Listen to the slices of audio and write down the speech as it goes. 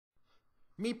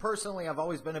Me personally, I've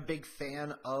always been a big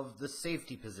fan of the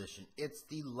safety position. It's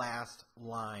the last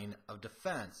line of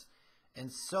defense.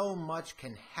 And so much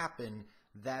can happen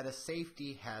that a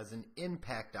safety has an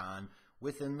impact on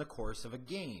within the course of a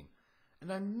game.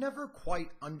 And I've never quite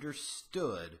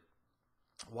understood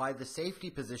why the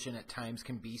safety position at times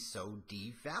can be so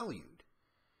devalued.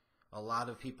 A lot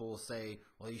of people will say,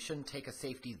 well, you shouldn't take a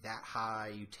safety that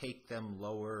high, you take them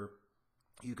lower,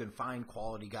 you can find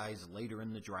quality guys later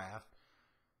in the draft.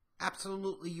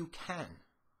 Absolutely you can.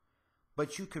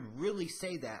 But you could really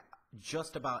say that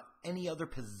just about any other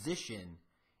position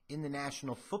in the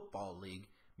National Football League,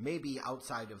 maybe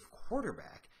outside of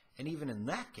quarterback. And even in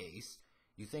that case,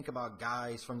 you think about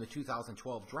guys from the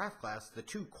 2012 draft class, the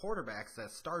two quarterbacks that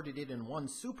started it and won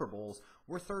Super Bowls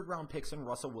were third-round picks in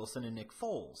Russell Wilson and Nick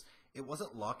Foles. It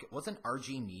wasn't Luck, it wasn't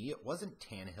RG3, it wasn't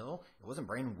Tannehill, it wasn't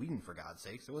Brandon Weeden, for God's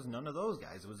sakes. It was none of those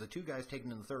guys. It was the two guys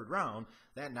taken in the third round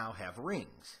that now have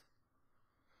rings.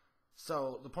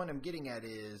 So the point I'm getting at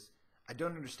is, I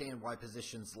don't understand why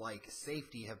positions like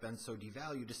safety have been so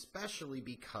devalued, especially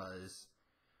because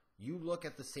you look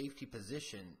at the safety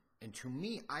position, and to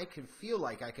me, I can feel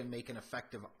like I can make an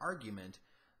effective argument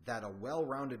that a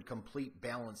well-rounded, complete,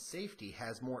 balanced safety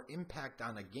has more impact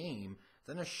on a game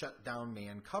than a shutdown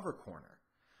man cover corner.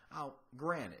 Now,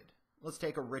 granted, let's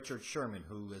take a Richard Sherman,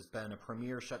 who has been a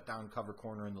premier shutdown cover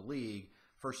corner in the league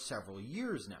for several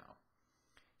years now.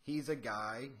 He's a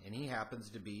guy, and he happens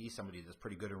to be somebody that's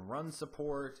pretty good in run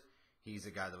support. He's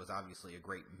a guy that was obviously a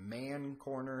great man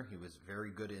corner. He was very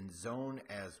good in zone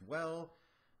as well.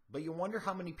 But you wonder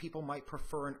how many people might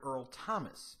prefer an Earl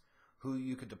Thomas, who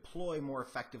you could deploy more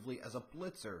effectively as a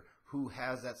blitzer, who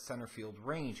has that center field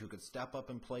range, who could step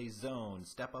up and play zone,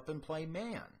 step up and play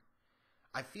man.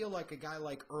 I feel like a guy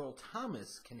like Earl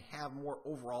Thomas can have more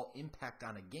overall impact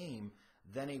on a game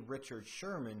than a Richard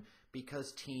Sherman,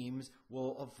 because teams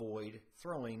will avoid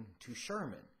throwing to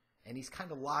Sherman. And he's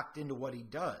kind of locked into what he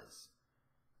does.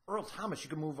 Earl Thomas, you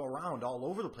can move around all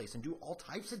over the place and do all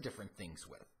types of different things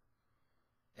with.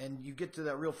 And you get to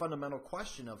that real fundamental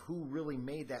question of who really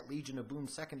made that Legion of Boom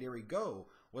secondary go.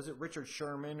 Was it Richard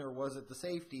Sherman, or was it the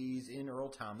safeties in Earl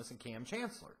Thomas and Cam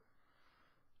Chancellor?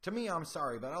 To me, I'm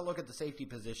sorry, but I'll look at the safety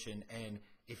position, and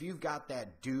if you've got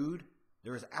that dude,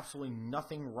 there is absolutely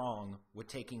nothing wrong with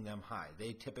taking them high.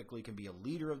 They typically can be a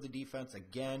leader of the defense.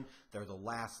 Again, they're the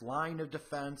last line of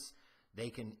defense. They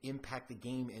can impact the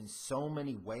game in so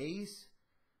many ways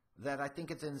that I think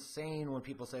it's insane when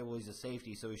people say, well, he's a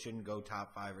safety, so he shouldn't go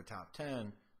top 5 or top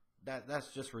 10.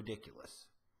 That's just ridiculous.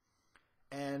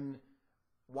 And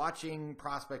watching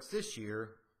prospects this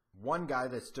year, one guy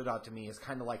that stood out to me is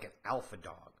kind of like an alpha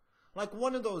dog. Like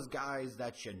one of those guys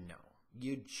that you know.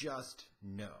 You just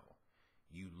know.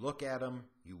 You look at him,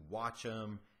 you watch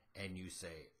him, and you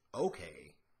say,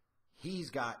 okay, he's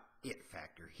got it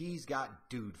factor. He's got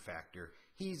dude factor.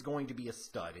 He's going to be a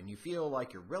stud. And you feel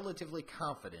like you're relatively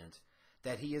confident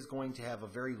that he is going to have a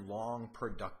very long,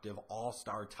 productive,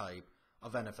 all-star type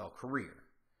of NFL career.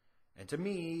 And to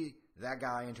me, that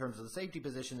guy in terms of the safety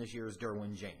position this year is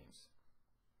Derwin James.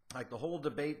 Like the whole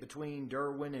debate between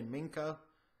Derwin and Minka,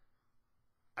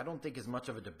 I don't think is much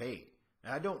of a debate.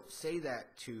 And I don't say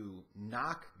that to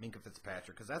knock Minka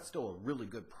Fitzpatrick, because that's still a really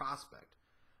good prospect.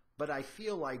 But I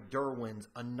feel like Derwin's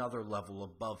another level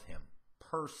above him,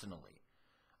 personally.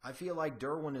 I feel like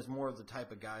Derwin is more of the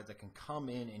type of guy that can come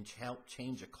in and help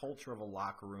change the culture of a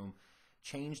locker room,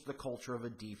 change the culture of a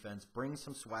defense, bring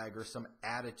some swagger, some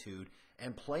attitude,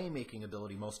 and playmaking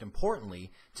ability, most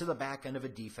importantly, to the back end of a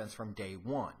defense from day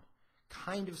one.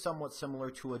 Kind of somewhat similar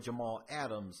to a Jamal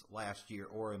Adams last year,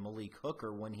 or a Malik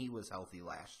Hooker when he was healthy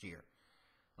last year.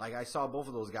 Like, I saw both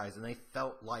of those guys, and they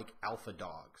felt like alpha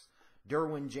dogs.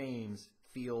 Derwin James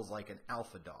feels like an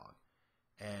alpha dog.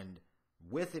 And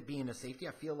with it being a safety,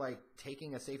 I feel like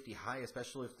taking a safety high,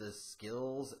 especially if the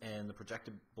skills and the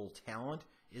projectable talent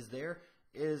is there,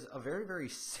 is a very, very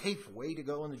safe way to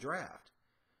go in the draft.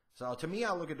 So to me,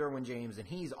 I look at Derwin James, and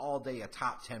he's all day a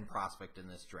top 10 prospect in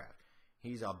this draft.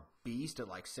 He's a beast at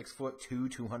like 6'2",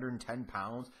 210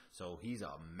 pounds. So he's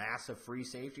a massive free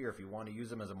safety, or if you want to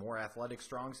use him as a more athletic,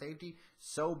 strong safety,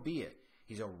 so be it.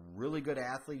 He's a really good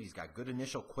athlete. He's got good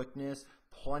initial quickness,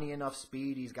 plenty enough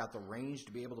speed. He's got the range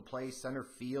to be able to play center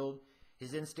field.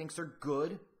 His instincts are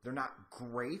good. They're not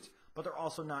great, but they're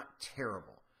also not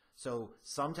terrible. So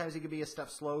sometimes he can be a step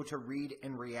slow to read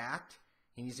and react.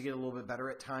 He needs to get a little bit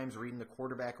better at times reading the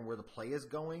quarterback and where the play is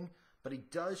going. But he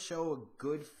does show a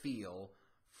good feel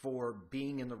for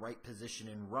being in the right position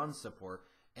in run support,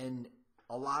 and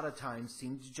a lot of times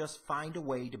seems to just find a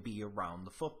way to be around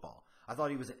the football. I thought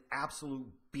he was an absolute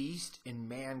beast in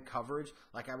man coverage.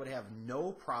 Like, I would have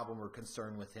no problem or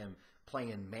concern with him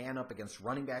playing man up against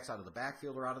running backs out of the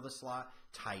backfield or out of the slot,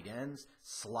 tight ends,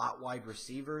 slot wide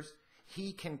receivers.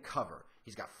 He can cover.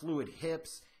 He's got fluid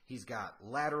hips. He's got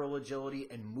lateral agility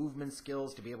and movement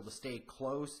skills to be able to stay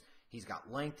close. He's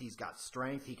got length. He's got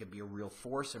strength. He can be a real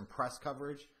force in press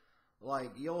coverage.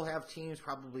 Like, you'll have teams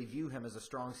probably view him as a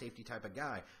strong safety type of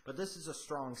guy, but this is a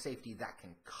strong safety that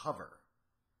can cover.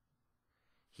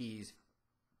 He's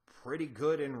pretty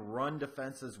good in run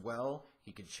defense as well.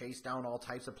 He can chase down all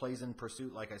types of plays in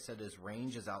pursuit. Like I said, his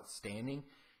range is outstanding.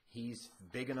 He's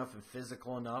big enough and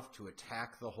physical enough to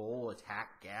attack the hole,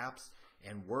 attack gaps,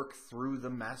 and work through the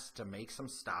mess to make some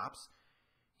stops.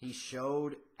 He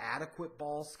showed adequate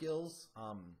ball skills.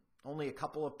 Only a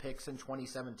couple of picks in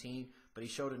 2017, but he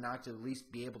showed enough to at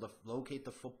least be able to locate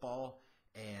the football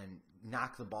and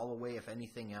knock the ball away, if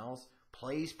anything else.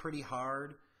 Plays pretty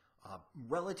hard.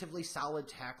 Relatively solid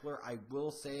tackler. I will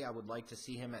say I would like to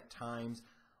see him at times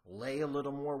lay a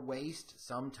little more waste.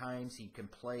 Sometimes he can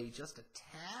play just a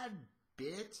tad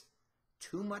bit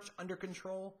too much under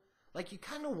control. Like, you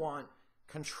kind of want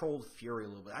controlled fury a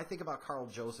little bit. I think about Carl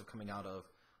Joseph coming out of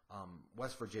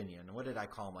West Virginia, and what did I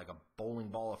call him? Like a bowling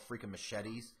ball of freaking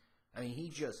machetes. I mean, he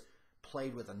just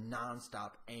played with a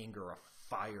nonstop anger, a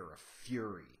fire, a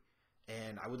fury.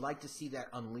 And I would like to see that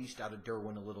unleashed out of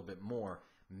Derwin a little bit more.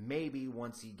 Maybe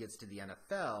once he gets to the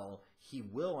NFL, he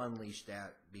will unleash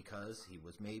that, because he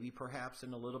was maybe perhaps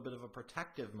in a little bit of a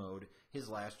protective mode his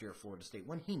last year at Florida State,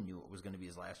 when he knew it was going to be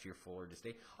his last year at Florida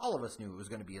State. All of us knew it was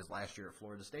going to be his last year at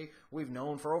Florida State. We've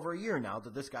known for over a year now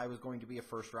that this guy was going to be a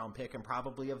first-round pick, and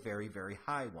probably a very, very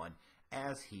high one,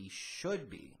 as he should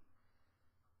be.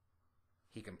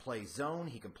 He can play zone,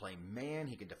 he can play man,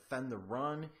 he can defend the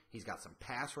run, he's got some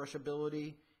pass rush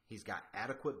ability. He's got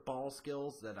adequate ball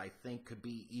skills that I think could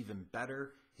be even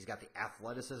better. He's got the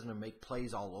athleticism to make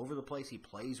plays all over the place. He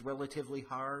plays relatively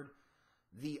hard.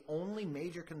 The only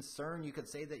major concern you could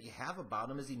say that you have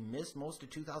about him is he missed most of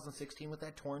 2016 with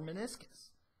that torn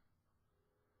meniscus.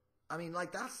 I mean,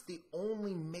 like, that's the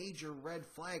only major red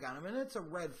flag on him, and it's a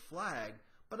red flag,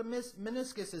 but a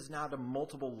meniscus is not a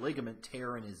multiple ligament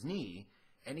tear in his knee,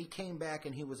 and he came back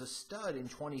and he was a stud in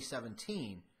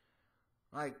 2017.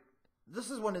 Like, this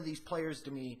is one of these players,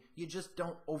 to me, you just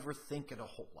don't overthink it a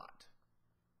whole lot.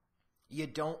 You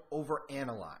don't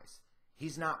overanalyze.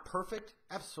 He's not perfect,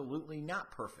 absolutely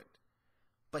not perfect.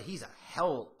 But he's a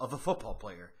hell of a football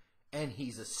player, and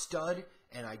he's a stud,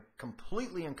 and I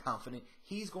completely am confident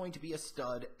he's going to be a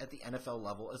stud at the NFL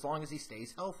level as long as he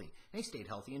stays healthy. And he stayed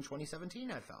healthy in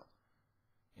 2017, I felt.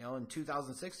 You know, in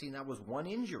 2016, that was one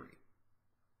injury.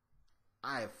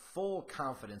 I have full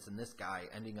confidence in this guy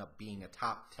ending up being a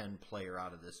top 10 player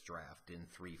out of this draft in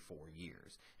 3-4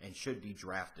 years, and should be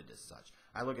drafted as such.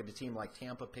 I look at a team like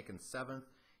Tampa picking 7th.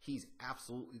 He's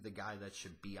absolutely the guy that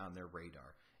should be on their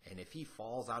radar. And if he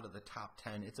falls out of the top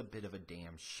 10, it's a bit of a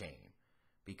damn shame,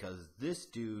 because this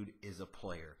dude is a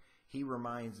player. He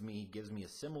reminds me, gives me a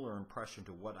similar impression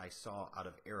to what I saw out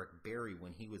of Eric Berry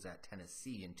when he was at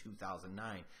Tennessee in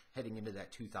 2009, heading into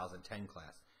that 2010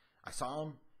 class. I saw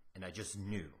him, and I just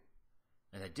knew.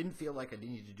 And I didn't feel like I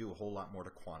needed to do a whole lot more to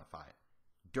quantify it.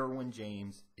 Derwin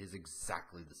James is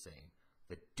exactly the same.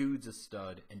 The dude's a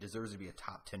stud and deserves to be a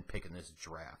top 10 pick in this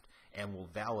draft, and will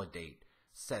validate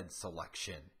said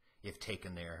selection if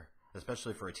taken there,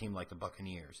 especially for a team like the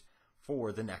Buccaneers,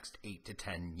 for the next 8 to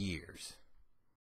 10 years.